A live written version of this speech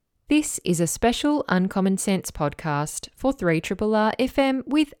This is a special Uncommon Sense podcast for 3RRR FM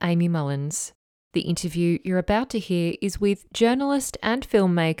with Amy Mullins. The interview you're about to hear is with journalist and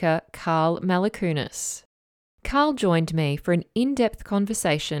filmmaker Carl Malakounis. Carl joined me for an in-depth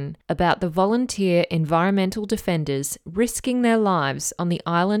conversation about the volunteer environmental defenders risking their lives on the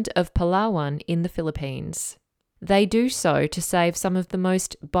island of Palawan in the Philippines. They do so to save some of the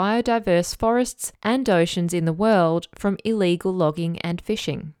most biodiverse forests and oceans in the world from illegal logging and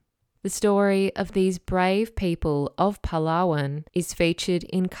fishing. The story of these brave people of Palawan is featured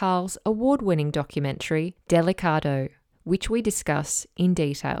in Carl's award-winning documentary, Delicado, which we discuss in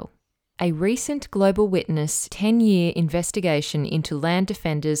detail. A recent Global Witness 10-year investigation into land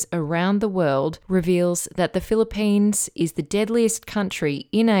defenders around the world reveals that the Philippines is the deadliest country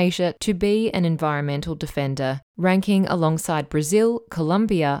in Asia to be an environmental defender, ranking alongside Brazil,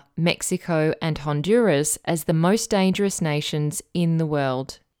 Colombia, Mexico, and Honduras as the most dangerous nations in the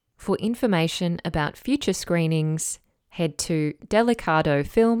world. For information about future screenings, head to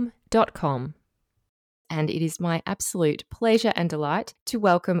delicadofilm.com. And it is my absolute pleasure and delight to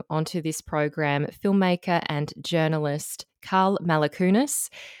welcome onto this program filmmaker and journalist Carl Malakounis.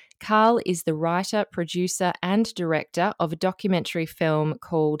 Carl is the writer, producer, and director of a documentary film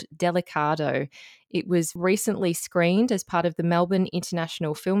called Delicado. It was recently screened as part of the Melbourne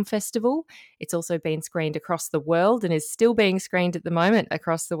International Film Festival. It's also been screened across the world and is still being screened at the moment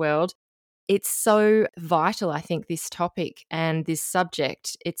across the world. It's so vital, I think, this topic and this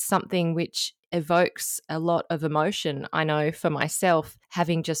subject. It's something which evokes a lot of emotion, I know, for myself,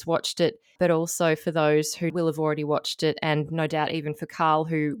 having just watched it, but also for those who will have already watched it, and no doubt even for Carl,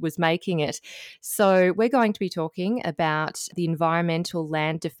 who was making it. So we're going to be talking about the environmental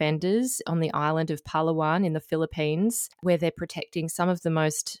land defenders on the island of Palawan in the Philippines, where they're protecting some of the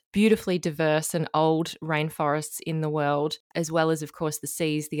most beautifully diverse and old rainforests in the world, as well as, of course, the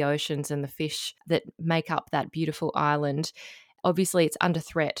seas, the oceans, and the fish that make up that beautiful island. Obviously, it's under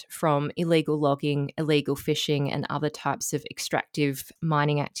threat from illegal logging, illegal fishing, and other types of extractive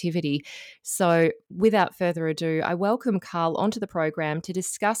mining activity. So without further ado, I welcome Carl onto the program to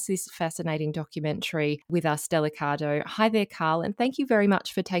discuss this fascinating documentary with us, Delicado. Hi there, Carl, and thank you very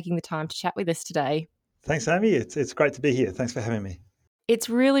much for taking the time to chat with us today. Thanks, Amy. It's great to be here. Thanks for having me. It's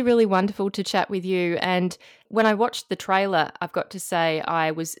really, really wonderful to chat with you. And when I watched the trailer, I've got to say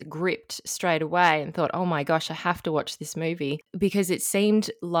I was gripped straight away and thought, oh my gosh, I have to watch this movie, because it seemed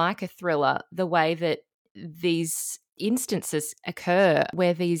like a thriller, the way that these instances occur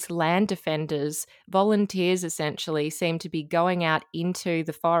where these land defenders, volunteers essentially, seem to be going out into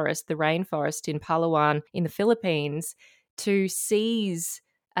the forest, the rainforest in Palawan in the Philippines, to seize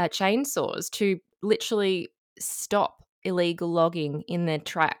chainsaws, to literally stop illegal logging in their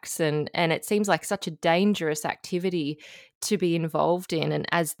tracks, and it seems like such a dangerous activity to be involved in. And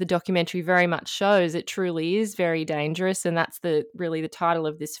as the documentary very much shows, it truly is very dangerous, and that's really the title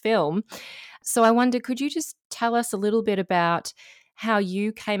of this film. So I wonder, could you just tell us a little bit about how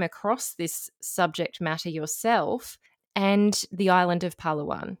you came across this subject matter yourself and the island of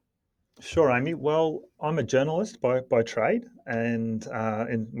Palawan? Sure, Amy. Well, I'm a journalist by trade, and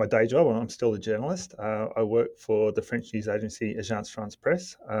in my day job, I'm still a journalist. I work for the French news agency Agence France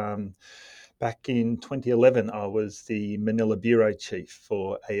Presse. Back in 2011, I was the Manila bureau chief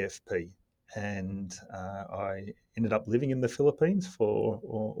for AFP, and I ended up living in the Philippines for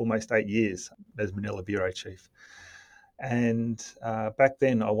almost 8 years as Manila bureau chief. And back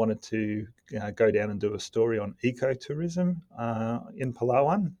then, I wanted to go down and do a story on ecotourism in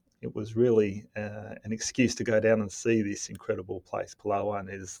Palawan. It was really an excuse to go down and see this incredible place. Palawan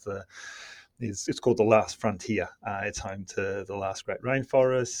it's called the last frontier. It's home to the last great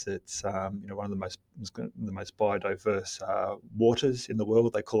rainforests. It's one of the most biodiverse waters in the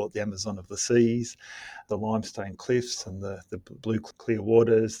world. They call it the Amazon of the seas. The limestone cliffs and the blue clear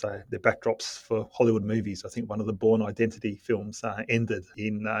waters. They're backdrops for Hollywood movies. I think one of the Bourne Identity films ended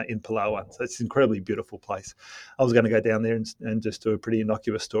in Palawan. So it's an incredibly beautiful place. I was going to go down there and just do a pretty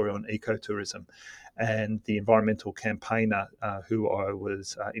innocuous story on ecotourism. And the environmental campaigner who I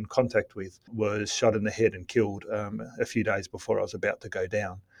was in contact with was shot in the head and killed a few days before I was about to go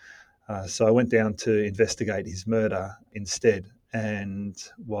down. So I went down to investigate his murder instead. And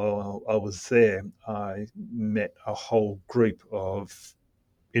while I was there, I met a whole group of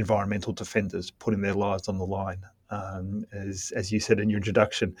environmental defenders putting their lives on the line. As you said in your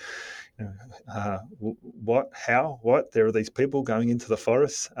introduction, what? There are these people going into the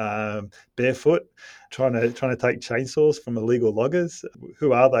forest barefoot, trying to take chainsaws from illegal loggers.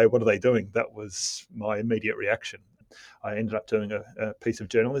 Who are they? What are they doing? That was my immediate reaction. I ended up doing a piece of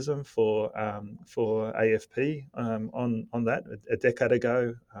journalism for AFP on that a decade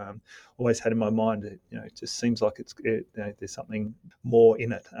ago. Always had in my mind, it just seems like there's something more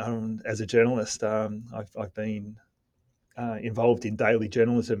in it. As a journalist, I've been involved in daily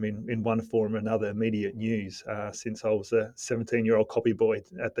journalism in one form or another, immediate news, since I was a 17-year-old copy boy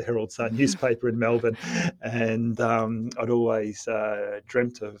at the Herald Sun newspaper in Melbourne. And I'd always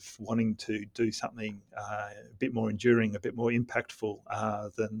dreamt of wanting to do something a bit more enduring, a bit more impactful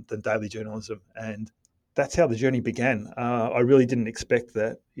than daily journalism. And that's how the journey began. I really didn't expect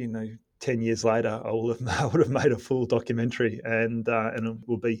that, 10 years later, I would have made a full documentary and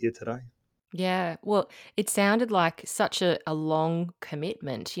we'll be here today. Yeah, well, it sounded like such a long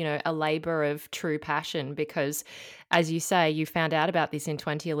commitment, a labor of true passion, because as you say, you found out about this in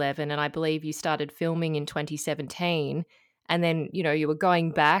 2011, and I believe you started filming in 2017. And then, you were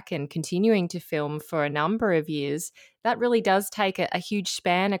going back and continuing to film for a number of years. That really does take a huge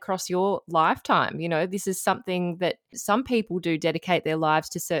span across your lifetime. This is something that some people do dedicate their lives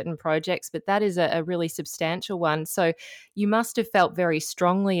to certain projects, but that is a really substantial one. So you must have felt very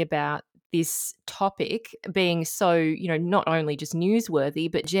strongly about this topic being so, not only just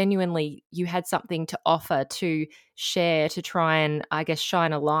newsworthy, but genuinely you had something to offer, to share, to try and, I guess,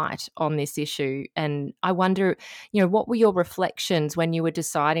 shine a light on this issue. And I wonder, what were your reflections when you were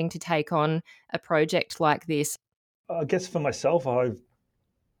deciding to take on a project like this? I guess for myself, I've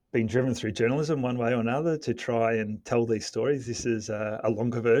been driven through journalism one way or another to try and tell these stories. This is a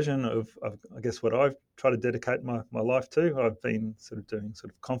longer version of I guess, what I've tried to dedicate my life to. I've been sort of doing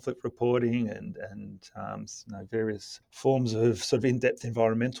sort of conflict reporting and various forms of sort of in-depth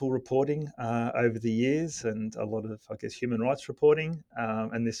environmental reporting over the years, and a lot of, I guess, human rights reporting.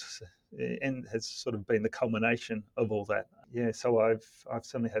 And this has sort of been the culmination of all that. Yeah, so I've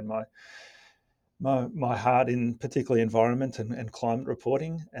certainly had my heart in particularly environment and climate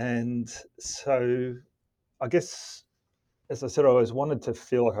reporting. And so I guess, as I said, I always wanted to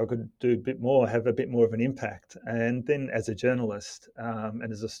feel like I could do a bit more, have a bit more of an impact. And then as a journalist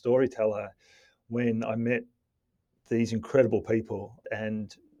and as a storyteller, when I met these incredible people,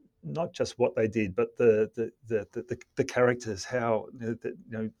 and not just what they did, but the characters, how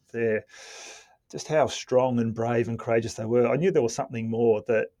they're just how strong and brave and courageous they were. I knew there was something more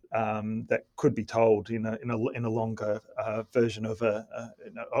that could be told in a longer version of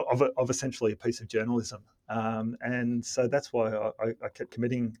of essentially a piece of journalism, and so that's why I kept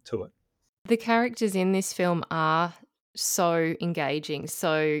committing to it. The characters in this film are so engaging.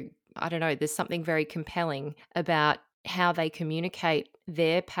 So, I don't know, there's something very compelling about how they communicate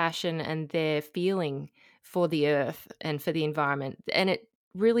their passion and their feeling for the earth and for the environment. And it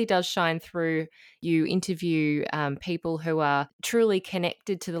really does shine through. You interview people who are truly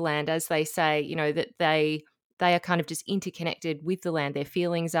connected to the land, as they say, that they are kind of just interconnected with the land. Their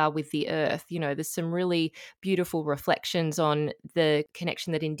feelings are with the earth. There's some really beautiful reflections on the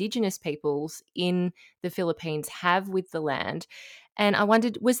connection that Indigenous peoples in the Philippines have with the land. And I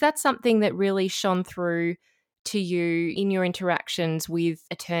wondered, was that something that really shone through to you in your interactions with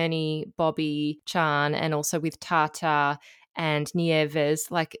attorney Bobby Chan and also with Tata and Nieves?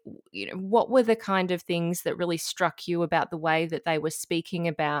 Like, what were the kind of things that really struck you about the way that they were speaking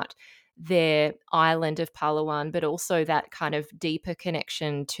about their island of Palawan, but also that kind of deeper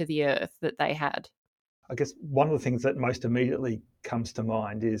connection to the earth that they had? I guess one of the things that most immediately comes to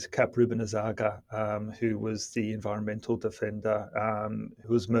mind is Cap Ruben Azaga, who was the environmental defender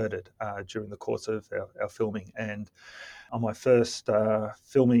who was murdered during the course of our filming. And on my first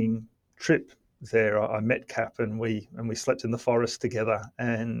filming trip there, I met Cap, and we slept in the forest together.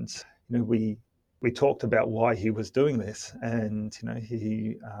 And we talked about why he was doing this, and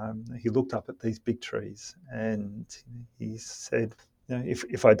he looked up at these big trees, and he said,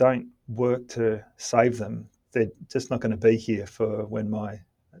 if I don't work to save them, they're just not going to be here for when my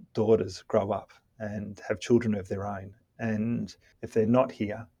daughters grow up and have children of their own. And if they're not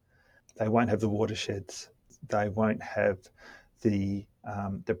here, they won't have the watersheds. They won't have the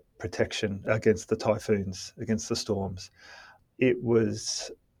protection against the typhoons, against the storms. It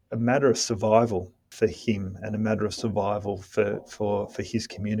was a matter of survival for him and a matter of survival for his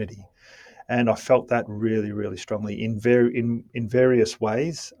community. And I felt that really, really strongly in various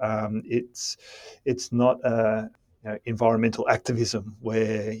ways. It's not environmental activism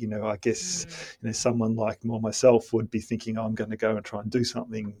where I guess someone like myself would be thinking, oh, I'm going to go and try and do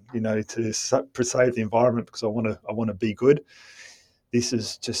something to save the environment because I want to be good. This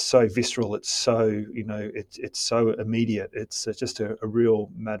is just so visceral. It's so it's so immediate. It's just a real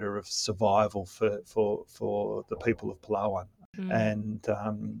matter of survival for the people of Palawan. And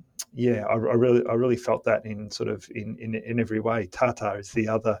I really felt that in every way. Tata is the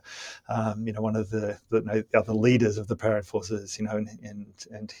other, one of the other leaders of the Parent Forces,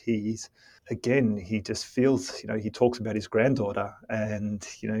 and he just feels, he talks about his granddaughter, and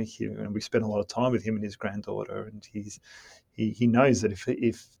and we spent a lot of time with him and his granddaughter, and he knows that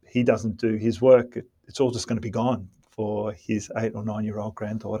if he doesn't do his work, it's all just going to be gone for his 8 or 9-year-old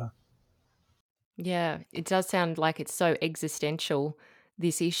granddaughter. Yeah, it does sound like it's so existential,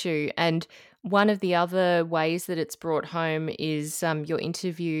 this issue. And one of the other ways that it's brought home is your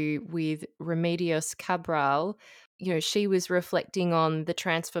interview with Remedios Cabral. She was reflecting on the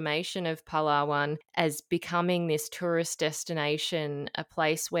transformation of Palawan as becoming this tourist destination, a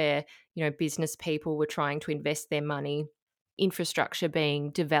place where, business people were trying to invest their money, infrastructure being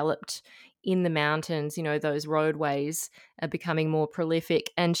developed in the mountains, those roadways are becoming more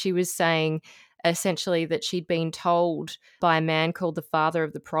prolific. And she was saying essentially that she'd been told by a man called the father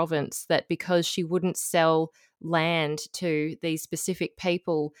of the province that because she wouldn't sell land to these specific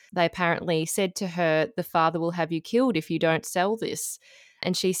people, they apparently said to her, the father will have you killed if you don't sell this.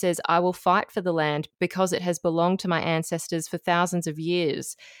 And she says, I will fight for the land because it has belonged to my ancestors for thousands of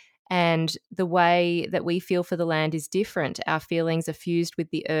years. And the way that we feel for the land is different. Our feelings are fused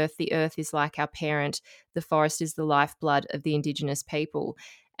with the earth. The earth is like our parent. The forest is the lifeblood of the Indigenous people.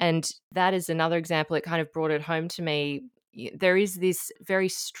 And that is another example. It kind of brought it home to me. There is this very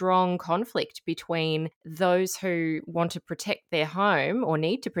strong conflict between those who want to protect their home or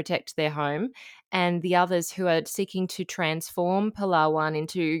need to protect their home and the others who are seeking to transform Palawan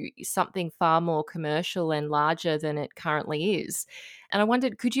into something far more commercial and larger than it currently is. And I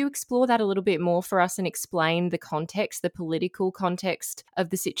wondered, could you explore that a little bit more for us and explain the context, the political context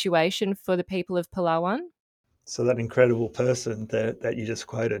of the situation for the people of Palawan? So that incredible person that you just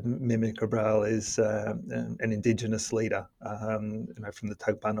quoted, Mimi Cabral, is an Indigenous leader, from the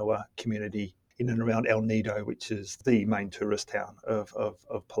Tagbanwa community in and around El Nido, which is the main tourist town of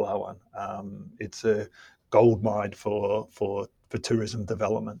Palawan. It's a gold mine for tourism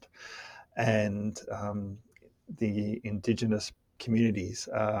development, and the Indigenous communities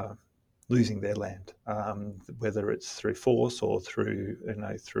are losing their land, whether it's through force or through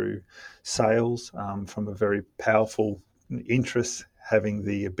sales from a very powerful interest having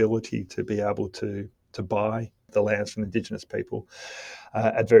the ability to be able to buy the lands from Indigenous people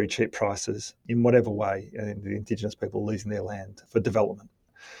at very cheap prices in whatever way, and the Indigenous people losing their land for development.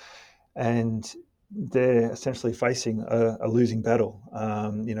 And they're essentially facing a losing battle.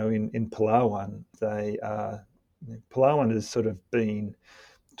 In Palawan, Palawan has sort of been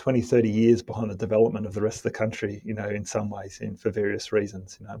 20, 30 years behind the development of the rest of the country, in some ways, and for various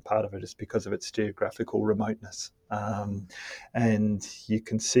reasons. Part of it is because of its geographical remoteness. And you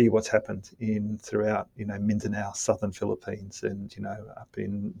can see what's happened throughout, Mindanao, southern Philippines, and, up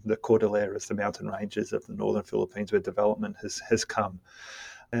in the Cordilleras, the mountain ranges of the northern Philippines, where development has come.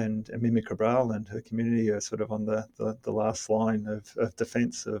 And Mimi Cabral and her community are sort of on the last line of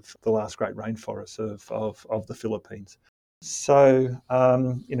defence of the last great rainforests of the Philippines. So,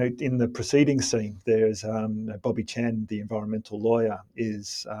 in the preceding scene, there's Bobby Chan, the environmental lawyer,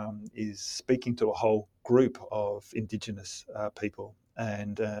 is speaking to a whole group of Indigenous people,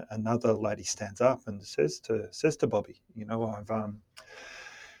 and another lady stands up and says to Bobby,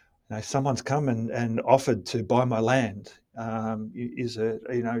 someone's come and offered to buy my land. Is it,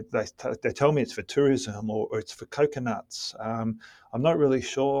 they tell me it's for tourism or it's for coconuts. I'm not really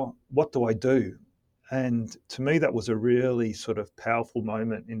sure. What do I do? And to me, that was a really sort of powerful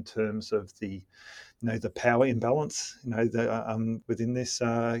moment in terms of the power imbalance, within this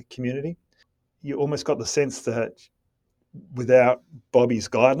community. You almost got the sense that without Bobby's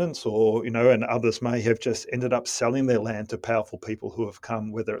guidance, or and others may have just ended up selling their land to powerful people who have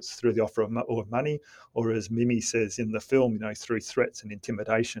come, whether it's through the offer of money, or as Mimi says in the film, through threats and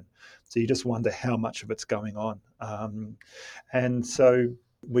intimidation. So you just wonder how much of it's going on, and so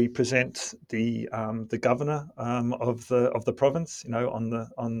we present the governor of the province, on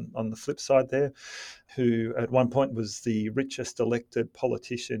the flip side there, who at one point was the richest elected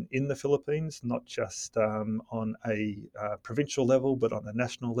politician in the Philippines, not just on a provincial level, but on a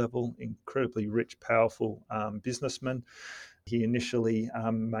national level. Incredibly rich, powerful businessman. He initially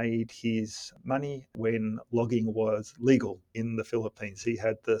made his money when logging was legal in the Philippines. He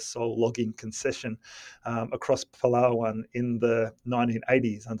had the sole logging concession across Palawan in the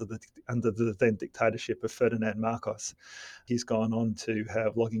 1980s under the then dictatorship of Ferdinand Marcos. He's gone on to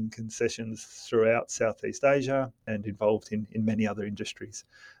have logging concessions throughout Southeast Asia and involved in many other industries.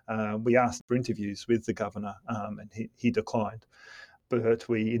 We asked for interviews with the governor and he declined. but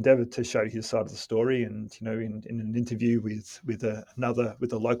we endeavoured to show his side of the story. And in an interview with a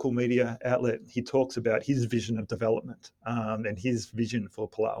local media outlet, he talks about his vision of development, and his vision for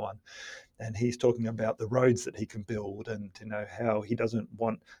Palawan. And he's talking about the roads that he can build, and how he doesn't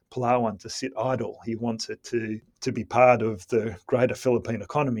want Palawan to sit idle. He wants it to be part of the greater Philippine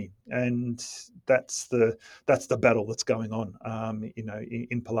economy, and that's the battle that's going on,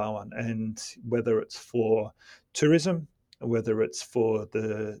 in Palawan. And whether it's for tourism, whether it's for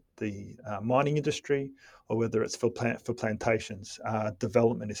the mining industry, or whether it's for plantations,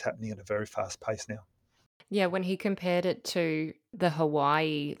 development is happening at a very fast pace now. Yeah, when he compared it to the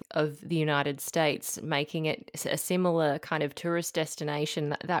Hawaii of the United States, making it a similar kind of tourist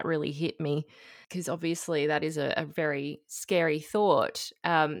destination, that really hit me, because obviously that is a very scary thought,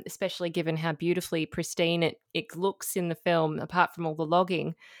 especially given how beautifully pristine it looks in the film, apart from all the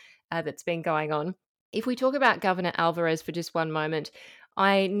logging that's been going on. If we talk about Governor Alvarez for just one moment,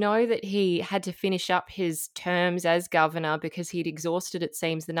 I know that he had to finish up his terms as governor because he'd exhausted, it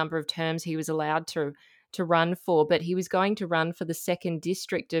seems, the number of terms he was allowed to run for, but he was going to run for the 2nd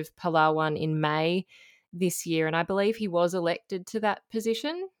District of Palawan in May this year, and I believe he was elected to that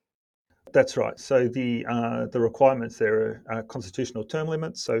position. That's right. So the requirements there are constitutional term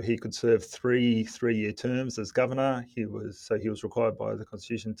limits. So he could serve three-year terms as governor. He was required by the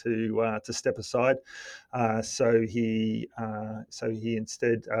constitution to step aside. So he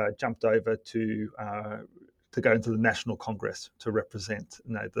instead jumped over to go into the National Congress to represent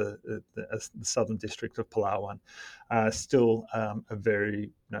the Southern District of Palawan. Still a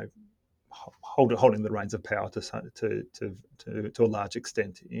very holding the reins of power to a large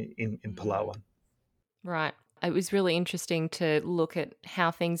extent in Palawan. Right. It was really interesting to look at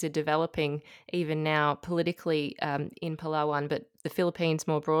how things are developing even now politically in Palawan, but the Philippines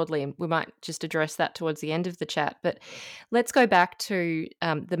more broadly. And we might just address that towards the end of the chat. But let's go back to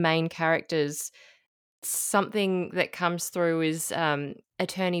the main characters. Something that comes through is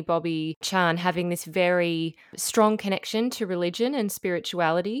attorney Bobby Chan having this very strong connection to religion and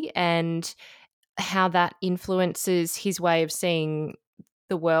spirituality, and how that influences his way of seeing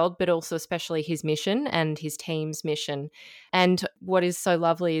the world, but also especially his mission and his team's mission. And what is so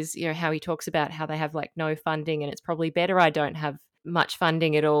lovely is, how he talks about how they have like no funding, and it's probably better I don't have much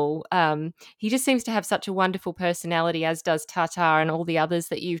funding at all. He just seems to have such a wonderful personality, as does Tatar and all the others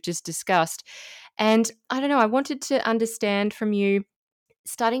that you've just discussed. And I don't know, I wanted to understand from you,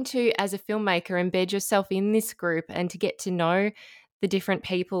 starting to, as a filmmaker, embed yourself in this group and to get to know the different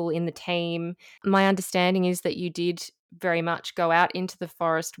people in the team. My understanding is that you did very much go out into the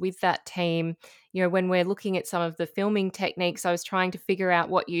forest with that team. When we're looking at some of the filming techniques, I was trying to figure out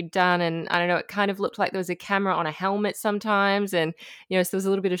what you'd done, and I don't know, it kind of looked like there was a camera on a helmet sometimes, and so there was a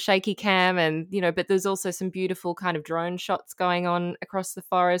little bit of shaky cam, and but there's also some beautiful kind of drone shots going on across the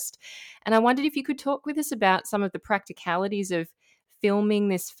forest. And I wondered if you could talk with us about some of the practicalities of filming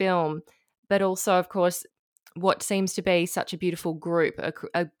this film, but also, of course, what seems to be such a beautiful group,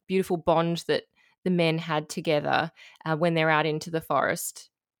 a beautiful bond that the men had together when they're out into the forest.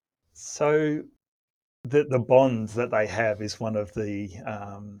 So the bonds that they have is one of the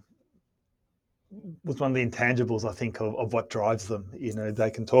intangibles, I think, of what drives them. They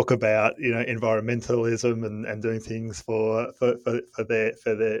can talk about environmentalism and doing things for their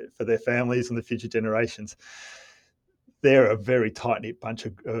families and the future generations. They're a very tight knit bunch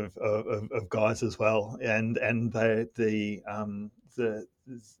of guys as well, and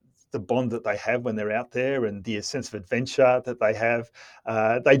the bond that they have when they're out there, and the sense of adventure that they have,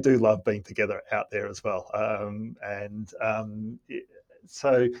 they do love being together out there as well.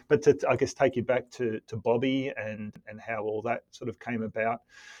 So, but to, I guess, take you back to Bobby and how all that sort of came about,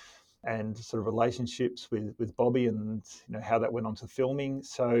 and sort of relationships with Bobby, and how that went on to filming.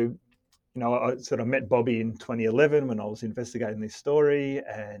 So, I sort of met Bobby in 2011 when I was investigating this story,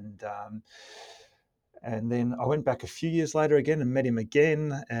 and then I went back a few years later again and met him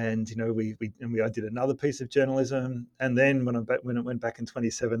again, and I did another piece of journalism, and then when it went back in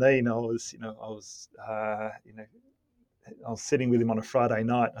 2017, I was sitting with him on a Friday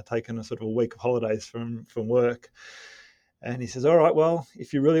night. I'd taken a sort of a week of holidays from work, and he says, "All right, well,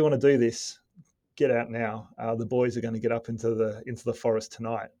 if you really want to do this, get out now. The boys are going to get up into the forest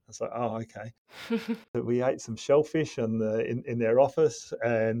tonight." I was like, "Oh, okay." We ate some shellfish in their office,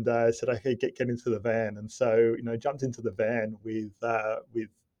 and said, "Okay, get into the van." And so jumped into the van with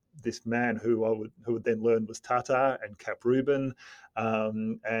this man who I would then learn was Tata and Cap Rubin,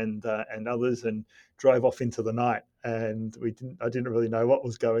 and others, and drove off into the night. And I didn't really know what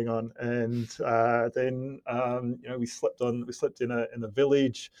was going on. And then we slept in a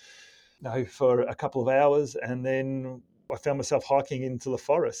village for a couple of hours, and then I found myself hiking into the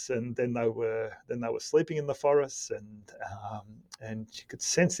forests, and then they were sleeping in the forests, and you could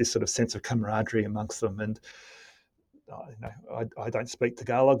sense this sort of sense of camaraderie amongst them. And I don't speak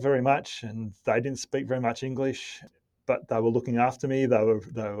Tagalog very much, and they didn't speak very much English, but they were looking after me. They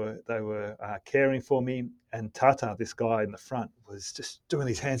were caring for me. And Tata, this guy in the front, was just doing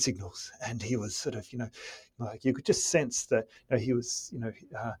these hand signals, and he was sort of, like you could just sense that he was,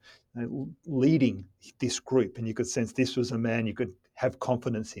 leading this group, and you could sense this was a man you could have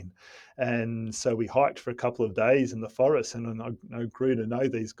confidence in. And so we hiked for a couple of days in the forest, and I grew to know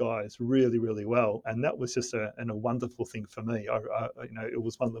these guys really, really well. And that was just a wonderful thing for me. It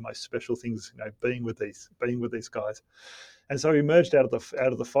was one of the most special things, being with these guys. And so we emerged out of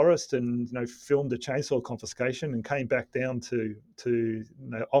the forest, and filmed a chainsaw confiscation, and came back down to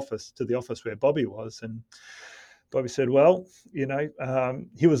the office where Bobby was. And Bobby said, well,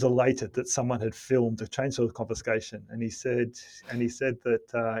 he was elated that someone had filmed a chainsaw confiscation. And he said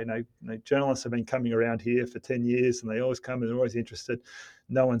that, journalists have been coming around here for 10 years, and they always come and they're always interested.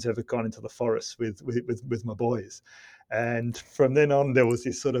 No one's ever gone into the forest with my boys. And from then on, there was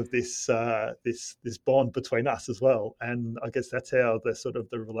this sort of this bond between us as well. And I guess that's how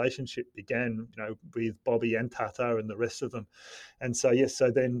the relationship began, with Bobby and Tata and the rest of them. And so, yes,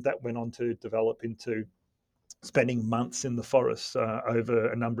 so then that went on to develop into spending months in the forest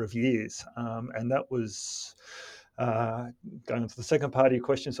over a number of years. And that was going to the second part of your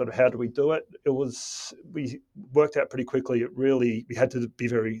question, sort of how do we do it? We worked out pretty quickly. We had to be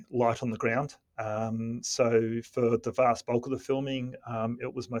very light on the ground. So for the vast bulk of the filming,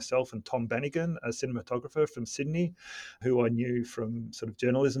 it was myself and Tom Bannigan, a cinematographer from Sydney, who I knew from sort of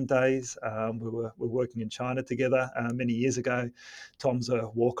journalism days. We were working in China together many years ago. Tom's a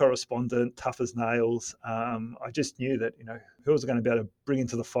war correspondent, tough as nails. I just knew that, who was going to be able to bring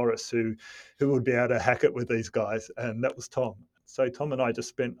into the forest, who would be able to hack it with these guys, and that was Tom. So Tom and I just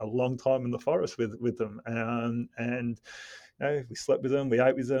spent a long time in the forest with them, and we slept with them, we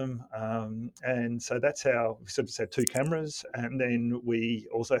ate with them, and so that's how we sort of had two cameras, and then we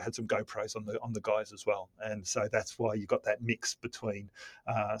also had some GoPros on the guys as well, and so that's why you got that mix between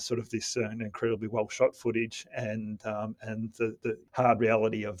sort of this incredibly well shot footage and the hard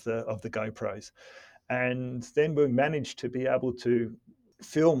reality of the GoPros. And then we managed to be able to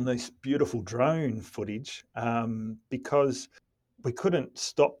film this beautiful drone footage because we couldn't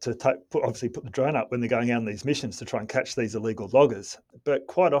stop to obviously put the drone up when they're going out on these missions to try and catch these illegal loggers. But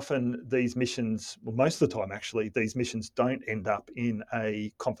quite often these missions, well, most of the time actually, these missions don't end up in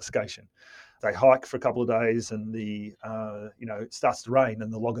a confiscation. They hike for a couple of days, and it starts to rain,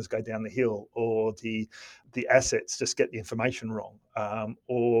 and the loggers go down the hill, or the assets just get the information wrong,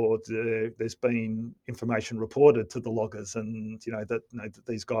 or there's been information reported to the loggers, and that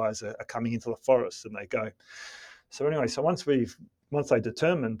these guys are coming into the forest, and they go. So anyway, once they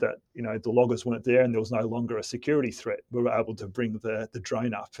determined that the loggers weren't there and there was no longer a security threat, we were able to bring the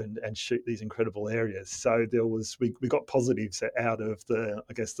drone up and shoot these incredible areas. So we got positives out of the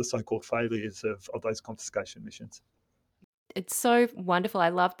so-called failures of those confiscation missions. It's so wonderful. I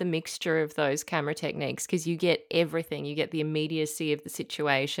love the mixture of those camera techniques because you get everything. You get the immediacy of the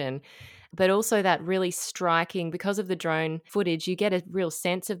situation, but also that really striking, because of the drone footage, you get a real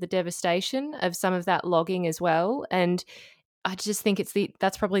sense of the devastation of some of that logging as well. And I just think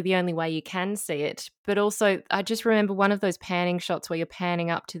that's probably the only way you can see it. But also, I just remember one of those panning shots where you're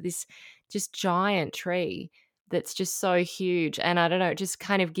panning up to this just giant tree that's just so huge. And I don't know, it just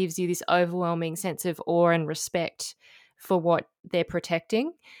kind of gives you this overwhelming sense of awe and respect for what they're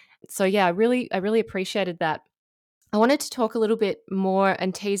protecting. So yeah, I really appreciated that. I wanted to talk a little bit more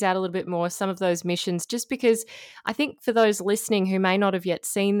and tease out a little bit more some of those missions, just because I think for those listening who may not have yet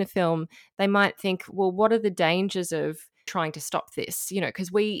seen the film, they might think, well, what are the dangers of trying to stop this?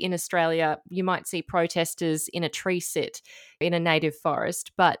 Because we in Australia, you might see protesters in a tree sit in a native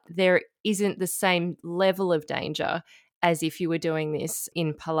forest, but there isn't the same level of danger as if you were doing this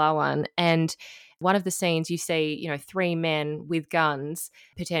in Palawan. And one of the scenes you see, three men with guns,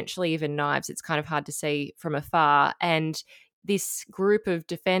 potentially even knives. It's kind of hard to see from afar. And this group of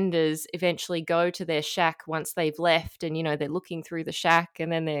defenders eventually go to their shack once they've left, and, they're looking through the shack,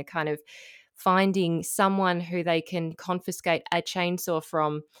 and then they're kind of finding someone who they can confiscate a chainsaw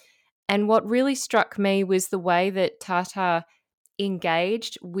from. And what really struck me was the way that Tata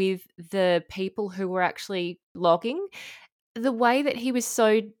engaged with the people who were actually logging. The way that he was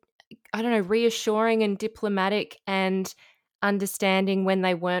so, I don't know, reassuring and diplomatic and understanding when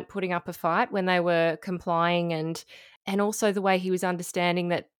they weren't putting up a fight, when they were complying, and also the way he was understanding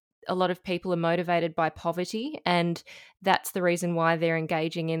that a lot of people are motivated by poverty, and that's the reason why they're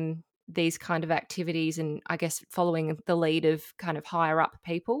engaging in these kind of activities, and I guess following the lead of kind of higher up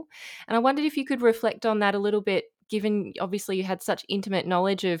people. And I wondered if you could reflect on that a little bit, given obviously you had such intimate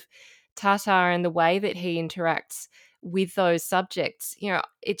knowledge of Tatar and the way that he interacts with those subjects.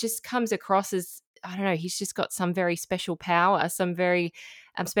 It just comes across as, I don't know, he's just got some very special power, some very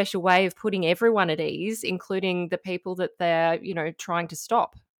special way of putting everyone at ease, including the people that they're, trying to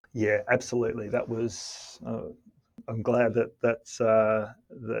stop. Yeah, absolutely. That was. I'm glad that's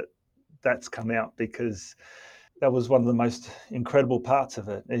come out, because that was one of the most incredible parts of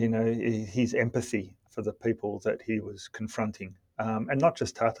it. His empathy for the people that he was confronting, and not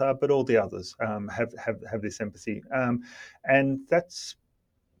just Tatar, but all the others have this empathy, and that's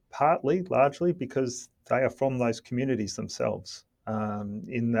largely because they are from those communities themselves.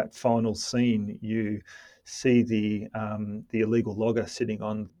 In that final scene, you see the illegal logger sitting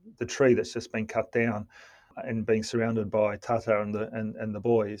on the tree that's just been cut down, and being surrounded by Tatar and the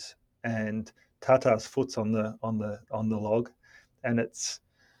boys. And Tatar's foot's on the log, and it's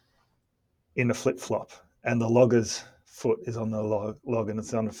in a flip flop, and the logger's foot is on the log and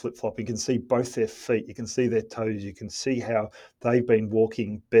it's on a flip flop. You can see both their feet, you can see their toes, you can see how they've been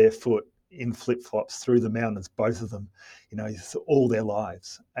walking barefoot in flip flops through the mountains, both of them, all their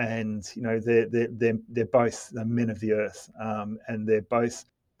lives. And they're both the men of the earth, and they're both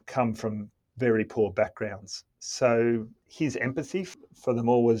come from very poor backgrounds. So his empathy for them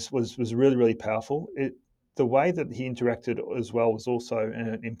all was really, really powerful. The way that he interacted as well was also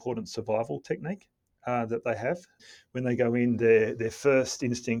an important survival technique that they have. When they go in, their first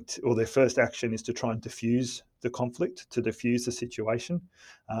instinct or their first action is to try and diffuse the conflict, to diffuse the situation.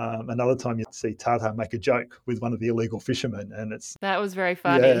 Another time you see Tatar make a joke with one of the illegal fishermen, and that was very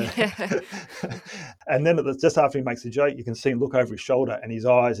funny. Yeah. And then just after he makes the joke, you can see him look over his shoulder, and his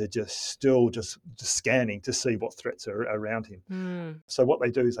eyes are still scanning to see what threats are around him. So what they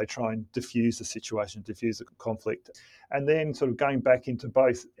do is they try and diffuse the situation, diffuse the conflict, and then sort of going back into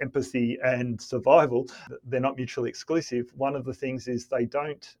both empathy and survival. They're not mutually exclusive. One of the things is they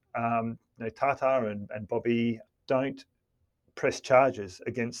don't, Tatar and Bobby don't press charges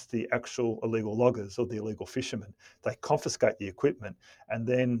against the actual illegal loggers or the illegal fishermen. They confiscate the equipment, and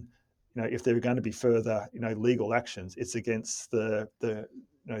then, if there are going to be further, legal actions, it's against the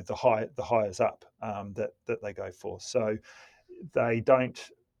hires up that they go for. So they don't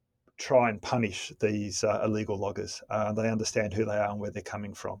try and punish these illegal loggers. They understand who they are and where they're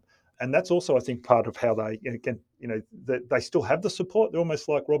coming from. And that's also, I think, part of how they, they still have the support. They're almost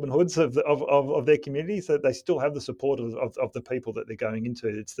like Robin Hoods of their communities. That they still have the support of the people that they're going into.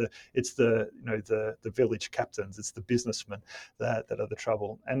 It's the village captains, it's the businessmen that are the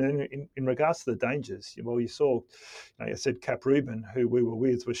trouble. And then in regards to the dangers, well, you saw, I said Cap Rubin, who we were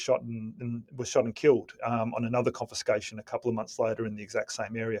with, was shot and killed on another confiscation a couple of months later in the exact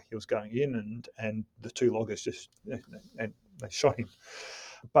same area. He was going in, and the two loggers and they shot him.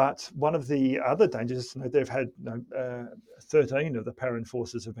 But one of the other dangers, they've had 13 of the Paran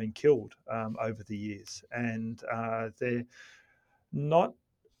forces have been killed over the years, and they're not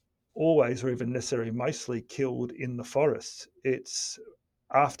always, or even necessarily mostly, killed in the forests. It's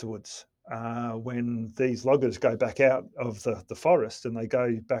afterwards, when these loggers go back out of the forest and they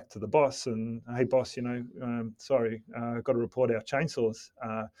go back to the boss and, hey boss, sorry, I've got to report our chainsaws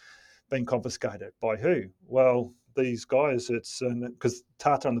been confiscated. By who? Well, these guys, it's because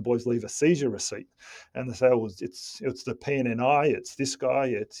Tatar and the boys leave a seizure receipt, and they say, "Oh, it's the PNNI, it's this guy,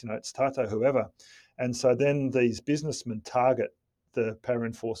 it's Tatar, whoever," and so then these businessmen target the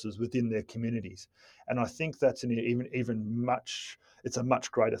Paran forces within their communities, and I think that's it's a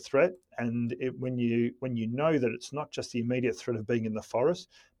much greater threat. And when you know that it's not just the immediate threat of being in the forest,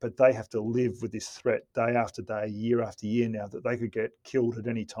 but they have to live with this threat day after day, year after year now, that they could get killed at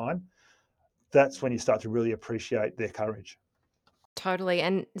any time. That's when you start to really appreciate their courage. Totally.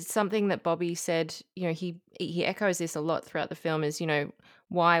 And something that Bobby said, he echoes this a lot throughout the film is,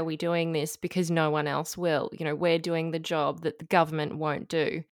 why are we doing this? Because no one else will. We're doing the job that the government won't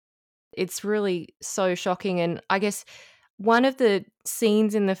do. It's really so shocking. And I guess one of the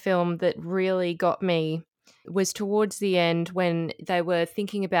scenes in the film that really got me was towards the end when they were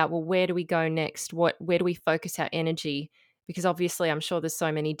thinking about, well, where do we go next? Where do we focus our energy? Because obviously I'm sure there's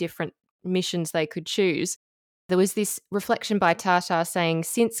so many different missions they could choose. There was this reflection by Tatar saying,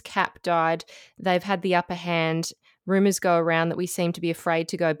 since Cap died, they've had the upper hand. Rumours go around that we seem to be afraid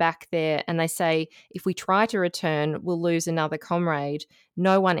to go back there. And they say, if we try to return, we'll lose another comrade.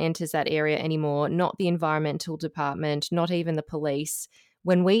 No one enters that area anymore, not the environmental department, not even the police.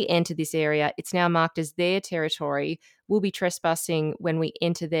 When we enter this area, it's now marked as their territory. We'll be trespassing when we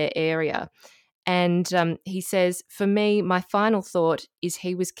enter their area. And he says, "For me, my final thought is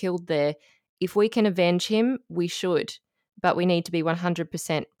he was killed there. If we can avenge him, we should, but we need to be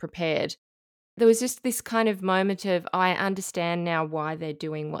 100% prepared." There was just this kind of moment of, I understand now why they're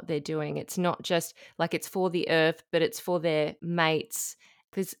doing what they're doing. It's not just like it's for the earth, but it's for their mates.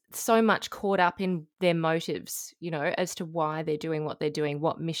 There's so much caught up in their motives, as to why they're doing what they're doing,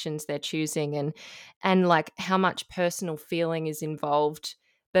 what missions they're choosing, and like how much personal feeling is involved,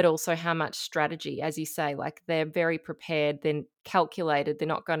 but also how much strategy, as you say, like they're very prepared, they're calculated, they're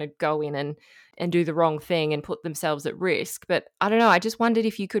not going to go in and do the wrong thing and put themselves at risk. But I don't know, I just wondered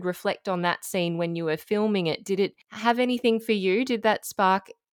if you could reflect on that scene when you were filming it. Did it have anything for you? Did that spark,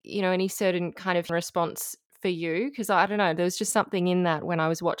 any certain kind of response for you? Because I don't know, there was just something in that when I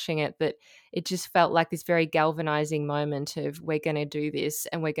was watching it that it just felt like this very galvanizing moment of, we're going to do this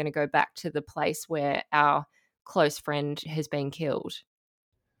and we're going to go back to the place where our close friend has been killed.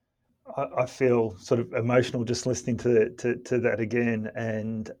 I feel sort of emotional just listening to that again,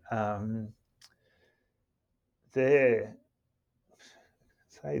 and their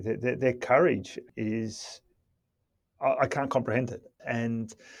their courage is, I can't comprehend it.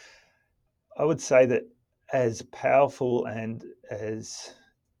 And I would say that as powerful and as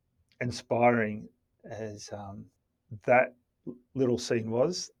inspiring as that little scene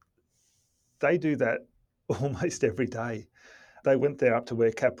was, they do that almost every day. They went there up to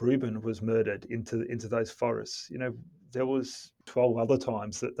where Cap Rubin was murdered, into those forests. There was 12 other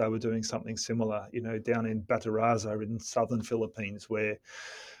times that they were doing something similar. Down in Bataraza in southern Philippines, where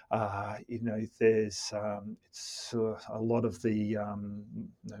there's it's a lot of the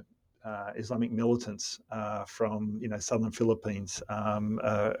Islamic militants from southern Philippines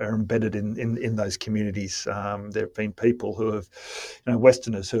are embedded in those communities. There have been people who have,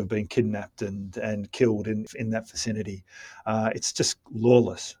 Westerners who have been kidnapped and killed in that vicinity. It's just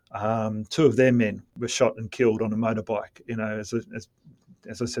lawless. Two of their men were shot and killed on a motorbike.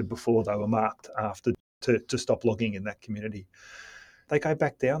 As I said before, they were marked after to stop logging in that community. They go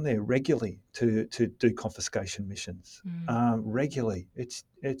back down there regularly to do confiscation missions. Regularly.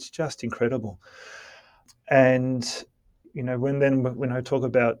 It's just incredible. And when I talk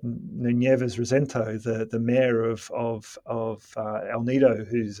about Nieves Rosento, the mayor of El Nido,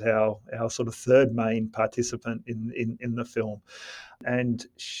 who's our sort of third main participant in the film, and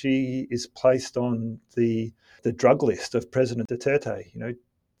she is placed on the drug list of President Duterte.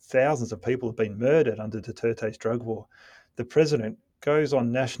 Thousands of people have been murdered under Duterte's drug war. The president goes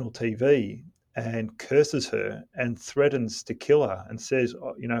on national TV and curses her and threatens to kill her and says,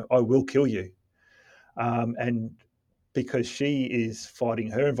 I will kill you. And because she is fighting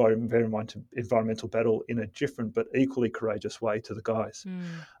her environmental battle in a different but equally courageous way to the guys.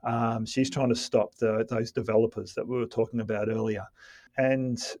 She's trying to stop those developers that we were talking about earlier.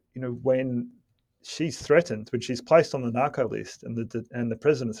 And, when she's threatened, when she's placed on the narco list and the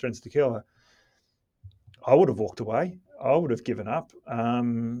president threatens to kill her, I would have walked away. I would have given up.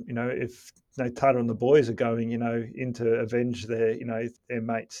 If Tata and the boys are going, in to avenge their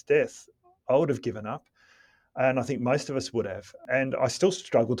mate's death, I would have given up. And I think most of us would have. And I still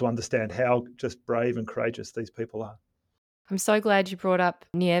struggle to understand how just brave and courageous these people are. I'm so glad you brought up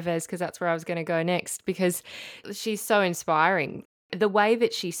Nieves, because that's where I was going to go next, because she's so inspiring. The way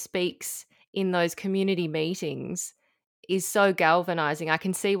that she speaks in those community meetings is so galvanizing. I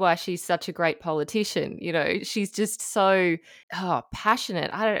can see why she's such a great politician. She's just so passionate.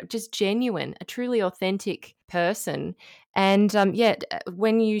 I don't know, just genuine, a truly authentic person. And yet,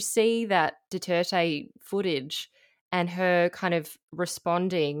 when you see that Duterte footage and her kind of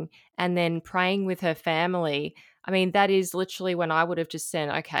responding and then praying with her family, I mean, that is literally when I would have just said,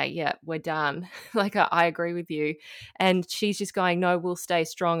 okay, yeah, we're done. Like, I agree with you. And she's just going, no, we'll stay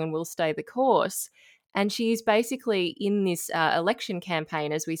strong and we'll stay the course. And she's basically in this election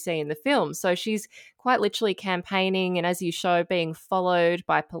campaign, as we see in the film. So she's quite literally campaigning, and as you show, being followed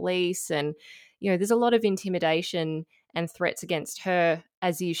by police. And, there's a lot of intimidation and threats against her,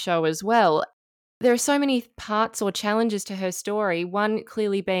 as you show as well. There are so many parts or challenges to her story, one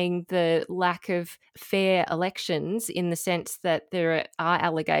clearly being the lack of fair elections, in the sense that there are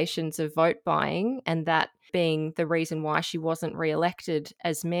allegations of vote buying, and that being the reason why she wasn't re-elected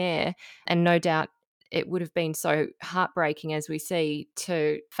as mayor. And no doubt it would have been so heartbreaking, as we see,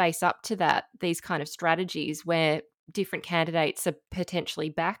 to face up to that, these kind of strategies where different candidates are potentially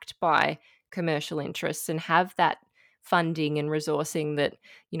backed by commercial interests and have that funding and resourcing that,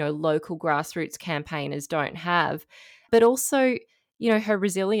 local grassroots campaigners don't have. But also, her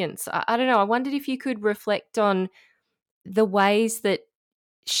resilience. I don't know, I wondered if you could reflect on the ways that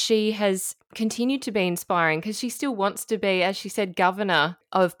she has continued to be inspiring because she still wants to be, as she said, governor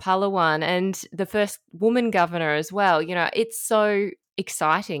of Palawan and the first woman governor as well. It's so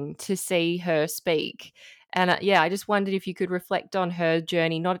exciting to see her speak. And I just wondered if you could reflect on her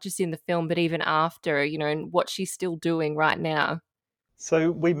journey, not just in the film, but even after, and what she's still doing right now.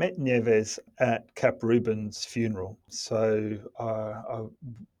 So we met Nieves at Cap Rubin's funeral. So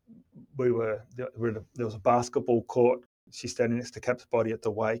there was a basketball court. She's standing next to Cap's body at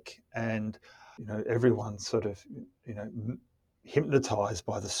the wake, and everyone sort of hypnotized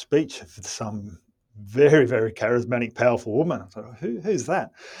by the speech of some very, very charismatic, powerful woman. I thought, who's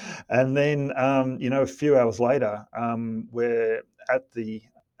that? And then a few hours later, we're at the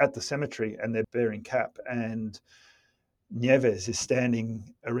cemetery, and they're burying Cap, and Nieves is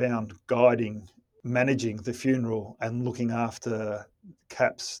standing around guiding, managing the funeral and looking after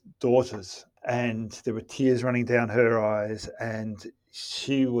Cap's daughters. And there were tears running down her eyes, and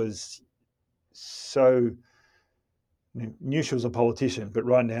she was so knew she was a politician, but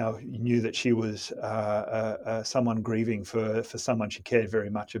right now knew that she was someone grieving for someone she cared very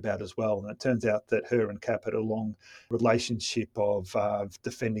much about as well. And it turns out that her and Cap had a long relationship of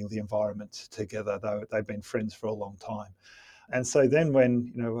defending the environment together, though they've been friends for a long time. And so then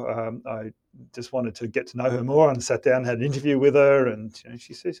when I just wanted to get to know her more and sat down, had an interview with her, and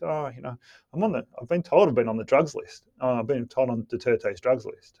she says, I've been told I've been on the drugs list. I've been told on Duterte's drugs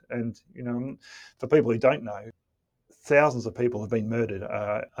list. And for people who don't know, thousands of people have been murdered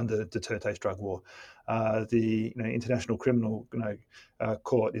under Duterte's drug war. The International Criminal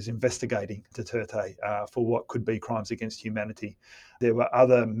Court is investigating Duterte for what could be crimes against humanity. There were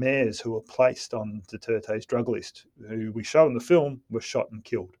other mayors who were placed on Duterte's drug list, who we show in the film were shot and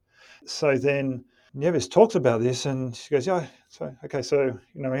killed. So then Nieves talks about this, and she goes, we're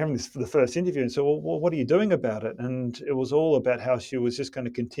having this for the first interview, and so, well, what are you doing about it? And it was all about how she was just going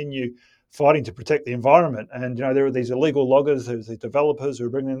to continue fighting to protect the environment. And there are these illegal loggers, there's these developers who are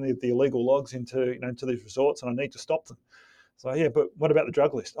bringing the illegal logs into these resorts, and I need to stop them. So but what about the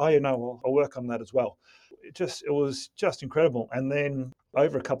drug list? I'll work on that as well. It was just incredible. And then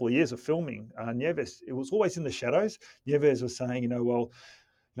over a couple of years of filming, Nieves, it was always in the shadows. Nieves was saying,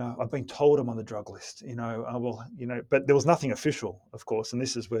 I've been told I'm on the drug list, but there was nothing official, of course. And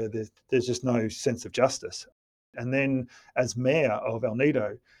this is where there's just no sense of justice. And then as mayor of El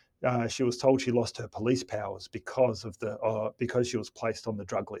Nido, she was told she lost her police powers because she was placed on the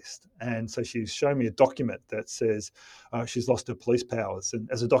drug list. And so she's shown me a document that says she's lost her police powers. And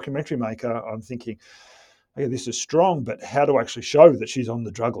as a documentary maker, I'm thinking, okay, this is strong, but how do I actually show that she's on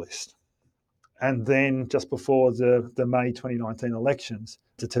the drug list? And then just before the May 2019 elections,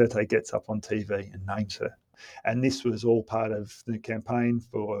 Duterte gets up on TV and names her. And this was all part of the campaign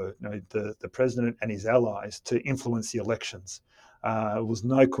for the president and his allies to influence the elections. It was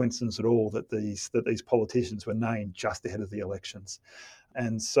no coincidence at all that these politicians were named just ahead of the elections.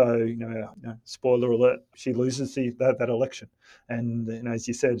 And so, spoiler alert, she loses that election. And as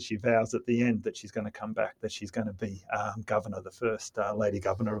you said, she vows at the end that she's going to come back, that she's going to be governor, the first lady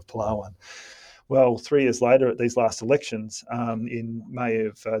governor of Palawan. Well, 3 years later, at these last elections in May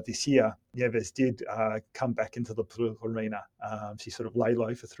of this year, Nieves did come back into the political arena. She sort of lay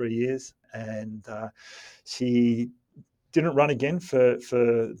low for 3 years, and she didn't run again for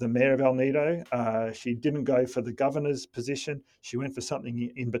the mayor of El Nido. She didn't go for the governor's position. She went for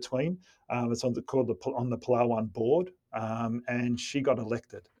something in between. It's on the Palawan board, and she got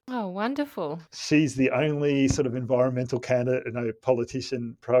elected. Oh, wonderful. She's the only sort of environmental candidate,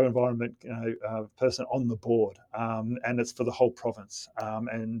 politician, pro-environment person on the board, and it's for the whole province.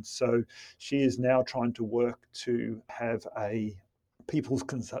 And so she is now trying to work to have a People's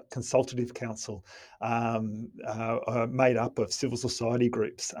Consultative Council made up of civil society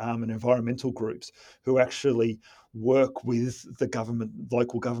groups and environmental groups who actually work with the government,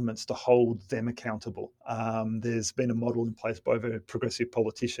 local governments, to hold them accountable. There's been a model in place by a very progressive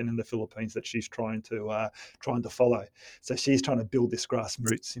politician in the Philippines that she's trying to follow. So she's trying to build this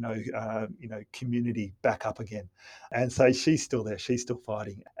grassroots, community back up again. And so she's still there. She's still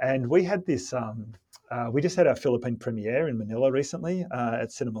fighting. And we had this. We just had our Philippine premiere in Manila recently at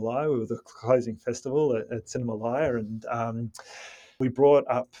Cinemalaya. We were the closing festival at Cinemalaya, and we brought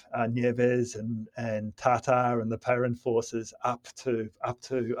up Nieves and Tata and the Paran forces up to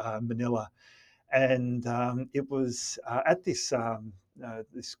Manila, and it was at this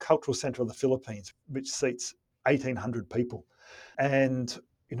cultural centre of the Philippines, which seats 1,800 people, and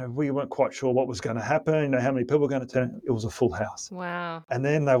we weren't quite sure what was going to happen. How many people were going to turn? It was a full house. Wow! And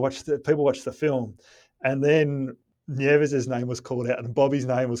then people watched the film, and then Nieves' name was called out, and Bobby's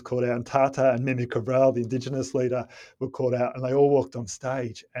name was called out, and Tata and Mimi Cabral, the Indigenous leader, were called out, and they all walked on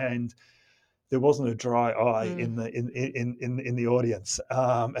stage, and there wasn't a dry eye Mm. in the audience,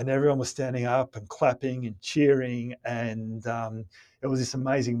 and everyone was standing up and clapping and cheering, and it was this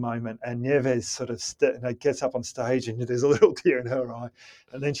amazing moment. And Nieves sort of gets up on stage, and there's a little tear in her eye,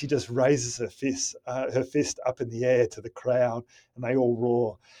 and then she just raises her fist up in the air to the crowd, and they all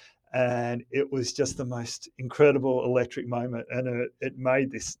roar. And it was just the most incredible electric moment, and it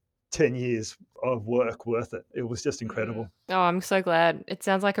made this 10 years of work worth it. It was just Mm. incredible. Oh, I'm so glad. It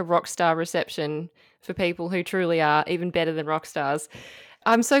sounds like a rock star reception for people who truly are even better than rock stars.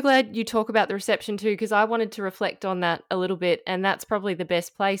 I'm so glad you talk about the reception too, because I wanted to reflect on that a little bit. And that's probably the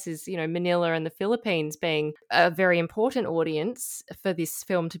best place is, Manila and the Philippines being a very important audience for this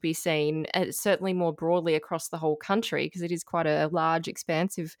film to be seen, certainly more broadly across the whole country, because it is quite a large,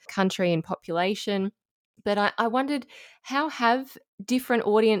 expansive country in population. But I wondered, how have different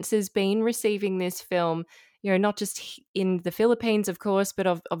audiences been receiving this film? Not just in the Philippines, of course, but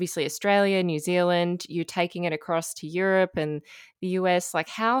obviously Australia, New Zealand, you're taking it across to Europe and the US. Like,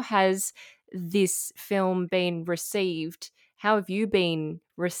 how has this film been received? How have you been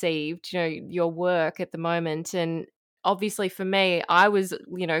received, your work at the moment? And obviously for me, I was,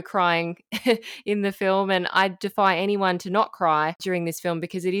 crying in the film, and I defy anyone to not cry during this film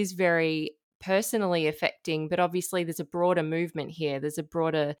because it is very personally affecting, but obviously there's a broader movement here. There's a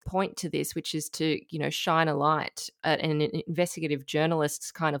broader point to this, which is to, shine a light, an investigative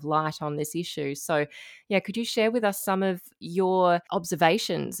journalist's kind of light on this issue. So, yeah, could you share with us some of your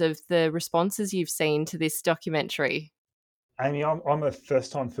observations of the responses you've seen to this documentary? Amy, I'm a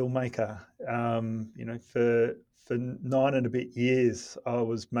first-time filmmaker. For 9 and a bit years, I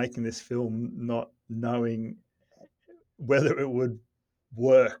was making this film, not knowing whether it would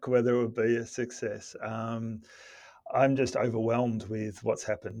work, whether it would be a success. I'm just overwhelmed with what's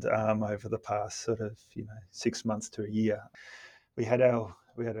happened over the past sort of 6 months to a year. We had a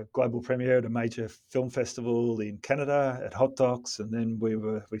global premiere at a major film festival in Canada at Hot Docs, and then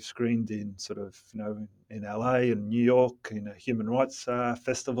we screened in sort of in LA and New York in a human rights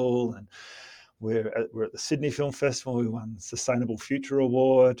festival, and we're at the Sydney Film Festival. We won Sustainable Future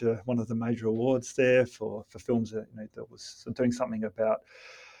Award, one of the major awards there for films that was doing something about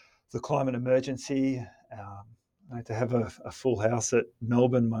the climate emergency. To have a full house at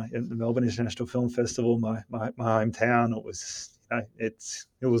Melbourne, at the Melbourne International Film Festival, my hometown, it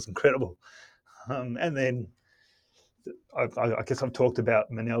was incredible. And then I guess I've talked about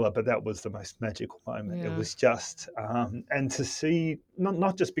Manila, but that was the most magical moment. It Yeah. was just, and to see,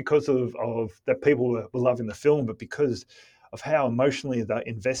 not just because of that people were loving the film, but because of how emotionally they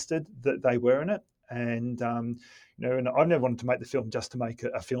invested that they were in it. And, and I've never wanted to make the film just to make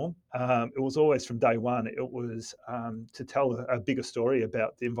a film. It was always from day one, it was to tell a bigger story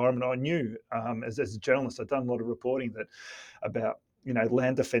about the environment. I knew as a journalist, I'd done a lot of reporting about,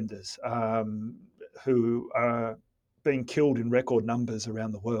 land defenders who are being killed in record numbers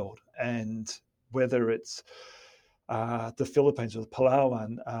around the world. And whether it's the Philippines or the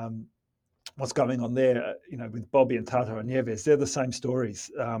Palawan, what's going on there, with Bobby and Tata and Nieves, they're the same stories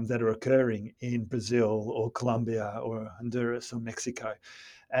that are occurring in Brazil or Colombia or Honduras or Mexico.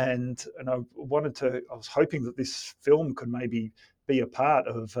 And I was hoping that this film could maybe be a part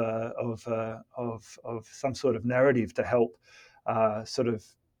of some sort of narrative to help sort of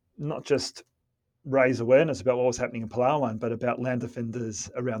not just raise awareness about what was happening in Palawan, but about land defenders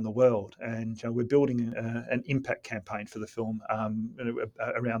around the world. And we're building an impact campaign for the film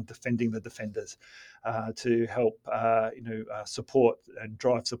around defending the defenders to help support and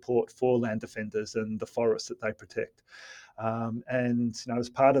drive support for land defenders and the forests that they protect. And as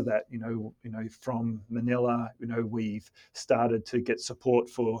part of that, from Manila, we've started to get support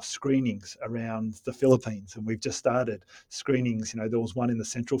for screenings around the Philippines, and we've just started screenings. There was one in the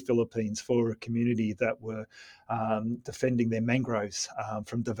central Philippines for a community that were defending their mangroves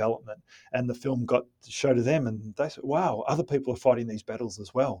from development, and the film got to show to them, and they said, "Wow, other people are fighting these battles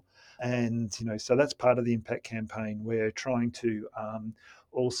as well." And so that's part of the impact campaign. We're trying to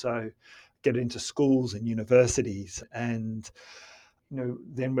also get into schools and universities, and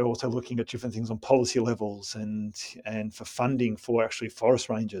then we're also looking at different things on policy levels and for funding for actually forest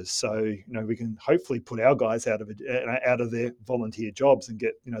rangers. So we can hopefully put our guys out of their volunteer jobs and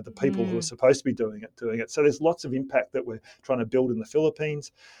get the people who are Mm. supposed to be doing it. So there's lots of impact that we're trying to build in the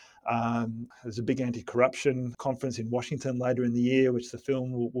Philippines. There's a big anti-corruption conference in Washington later in the year, which the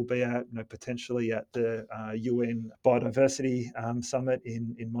film will be at, potentially at the UN Biodiversity Summit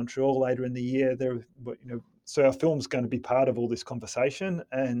in Montreal later in the year. So our film's going to be part of all this conversation,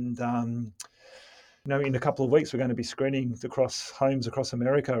 and In a couple of weeks, we're going to be screening across homes across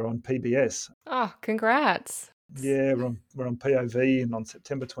America on PBS. Oh, congrats. Yeah, we're on POV and on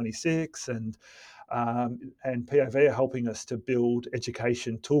September 26th, and POV are helping us to build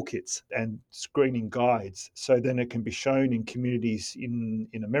education toolkits and screening guides. So then it can be shown in communities in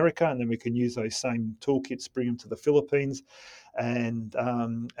America, and then we can use those same toolkits, bring them to the Philippines, and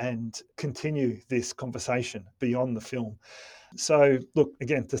continue this conversation beyond the film. So look,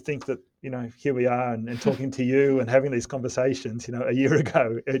 again, to think that, here we are and talking to you and having these conversations, a year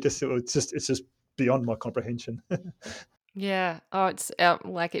ago, it's just beyond my comprehension. Yeah. Oh, it's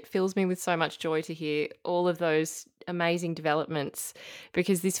it fills me with so much joy to hear all of those amazing developments,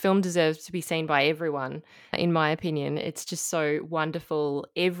 because this film deserves to be seen by everyone, in my opinion. It's just so wonderful.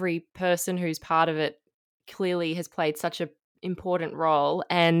 Every person who's part of it clearly has played such an important role.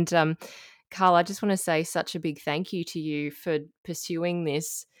 And Carl, I just want to say such a big thank you to you for pursuing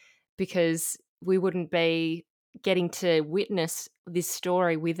this, because we wouldn't be getting to witness this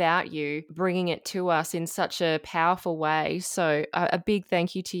story without you bringing it to us in such a powerful way. So a big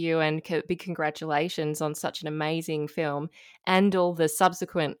thank you to you, and big congratulations on such an amazing film and all the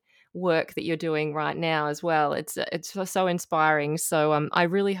subsequent work that you're doing right now as well. It's so inspiring. So I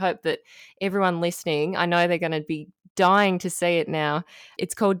really hope that everyone listening, I know they're going to be dying to see it now.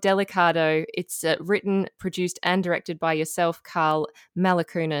 It's called Delicado. It's written, produced and directed by yourself, Carl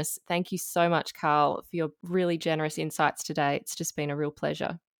Malakounis. Thank you so much, Carl, for your really generous insights today. It's just been a real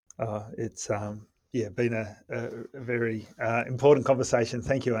pleasure. It's been a very important conversation.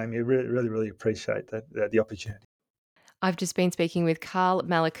 Thank you, Amy. I really appreciate the opportunity. I've just been speaking with Carl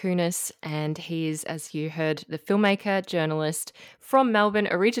Malakounis, and he is, as you heard, the filmmaker, journalist from Melbourne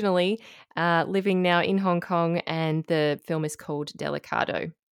originally, living now in Hong Kong, and the film is called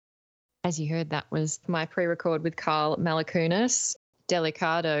Delicado. As you heard, that was my pre-record with Carl Malakounis.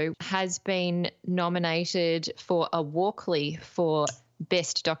 Delicado has been nominated for a Walkley for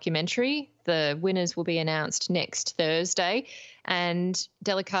Best Documentary. The winners will be announced next Thursday. And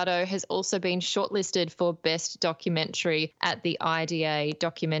Delicado has also been shortlisted for Best Documentary at the IDA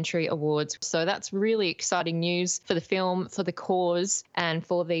Documentary Awards. So that's really exciting news for the film, for the cause, and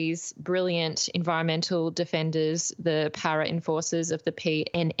for these brilliant environmental defenders, the para enforcers of the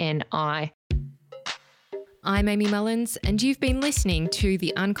PNNI. I'm Amy Mullins, and you've been listening to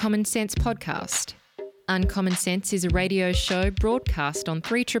the Uncommon Sense podcast. Uncommon Sense is a radio show broadcast on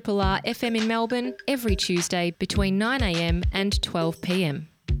 3RRR FM in Melbourne every Tuesday between 9 a.m. and 12 p.m.